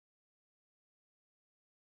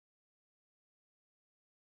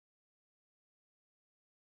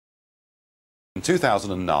in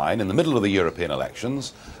 2009, in the middle of the European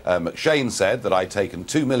elections, McShane said that I'd taken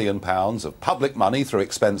 £2 million of public money through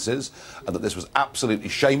expenses and that this was absolutely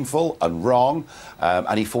shameful and wrong,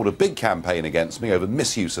 and he fought a big campaign against me over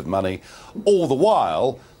misuse of money, all the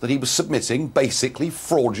while that he was submitting basically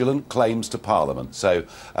fraudulent claims to Parliament. So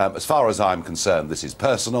as far as I'm concerned, this is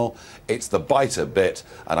personal, it's the biter bit,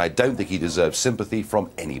 and I don't think he deserves sympathy from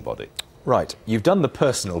anybody. Right, you've done the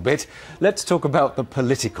personal bit. Let's talk about the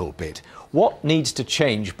political bit. What needs to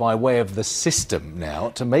change by way of the system now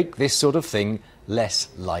to make this sort of thing less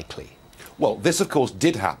likely? Well, this, of course,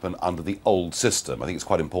 did happen under the old system. I think it's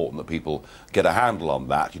quite important that people get a handle on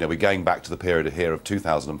that. You know, we're going back to the period here of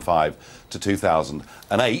 2005 to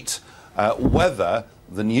 2008. Whether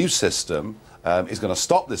the new system is going to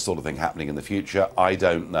stop this sort of thing happening in the future, I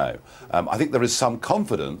don't know. I think there is some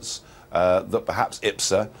confidence that perhaps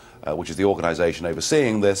IPSA, which is the organisation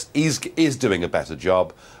overseeing this, is doing a better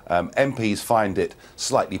job. MPs find it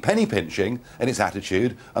slightly penny-pinching in its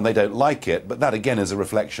attitude, and they don't like it, but that again is a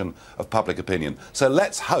reflection of public opinion. So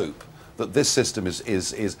let's hope that this system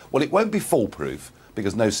is well, it won't be foolproof,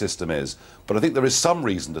 because no system is, but I think there is some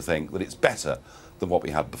reason to think that it's better than what we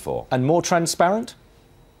had before. And more transparent?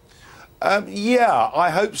 Yeah, I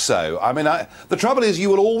hope so. I mean, the trouble is you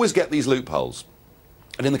will always get these loopholes.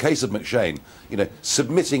 And in the case of McShane, you know,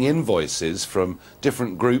 submitting invoices from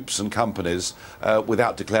different groups and companies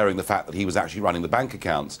without declaring the fact that he was actually running the bank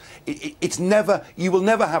accounts, you will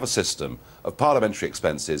never have a system of parliamentary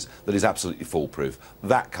expenses that is absolutely foolproof.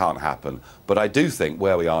 That can't happen. But I do think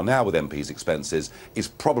where we are now with MPs' expenses is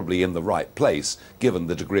probably in the right place, given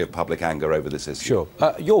the degree of public anger over this issue.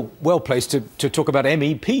 Sure. You're well placed to talk about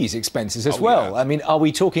MEPs' expenses as well. Yeah. I mean, are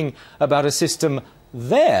we talking about a system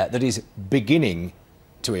there that is beginning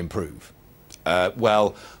to improve?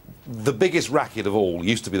 Well, the biggest racket of all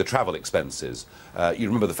used to be the travel expenses. You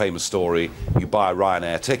remember the famous story, you buy a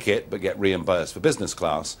Ryanair ticket but get reimbursed for business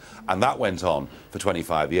class, and that went on for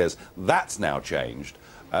 25 years. That's now changed.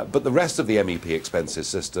 But the rest of the MEP expenses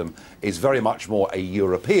system is very much more a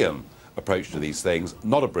European approach to these things,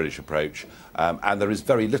 not a British approach, and there is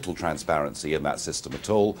very little transparency in that system at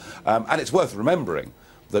all. And it's worth remembering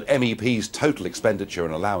that MEPs' total expenditure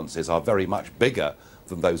and allowances are very much bigger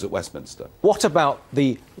than those at Westminster. What about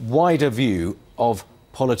the wider view of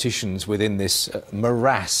politicians within this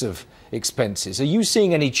morass of expenses? Are you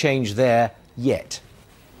seeing any change there yet?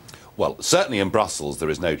 Well, certainly in Brussels there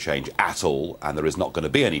is no change at all, and there is not going to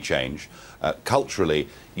be any change. Culturally,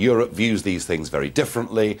 Europe views these things very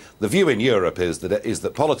differently. The view in Europe is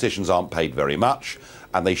that politicians aren't paid very much,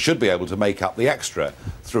 and they should be able to make up the extra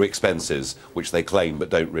through expenses which they claim but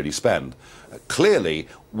don't really spend. Clearly,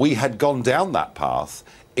 we had gone down that path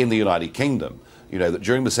in the United Kingdom. You know, that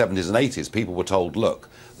during the 70s and 80s, people were told, look,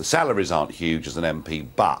 the salaries aren't huge as an MP,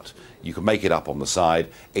 but you can make it up on the side.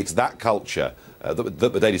 It's that culture that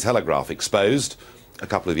the Daily Telegraph exposed a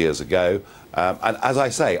couple of years ago. And as I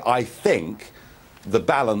say, I think the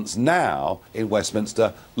balance now in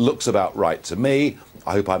Westminster looks about right to me.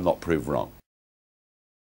 I hope I'm not proved wrong.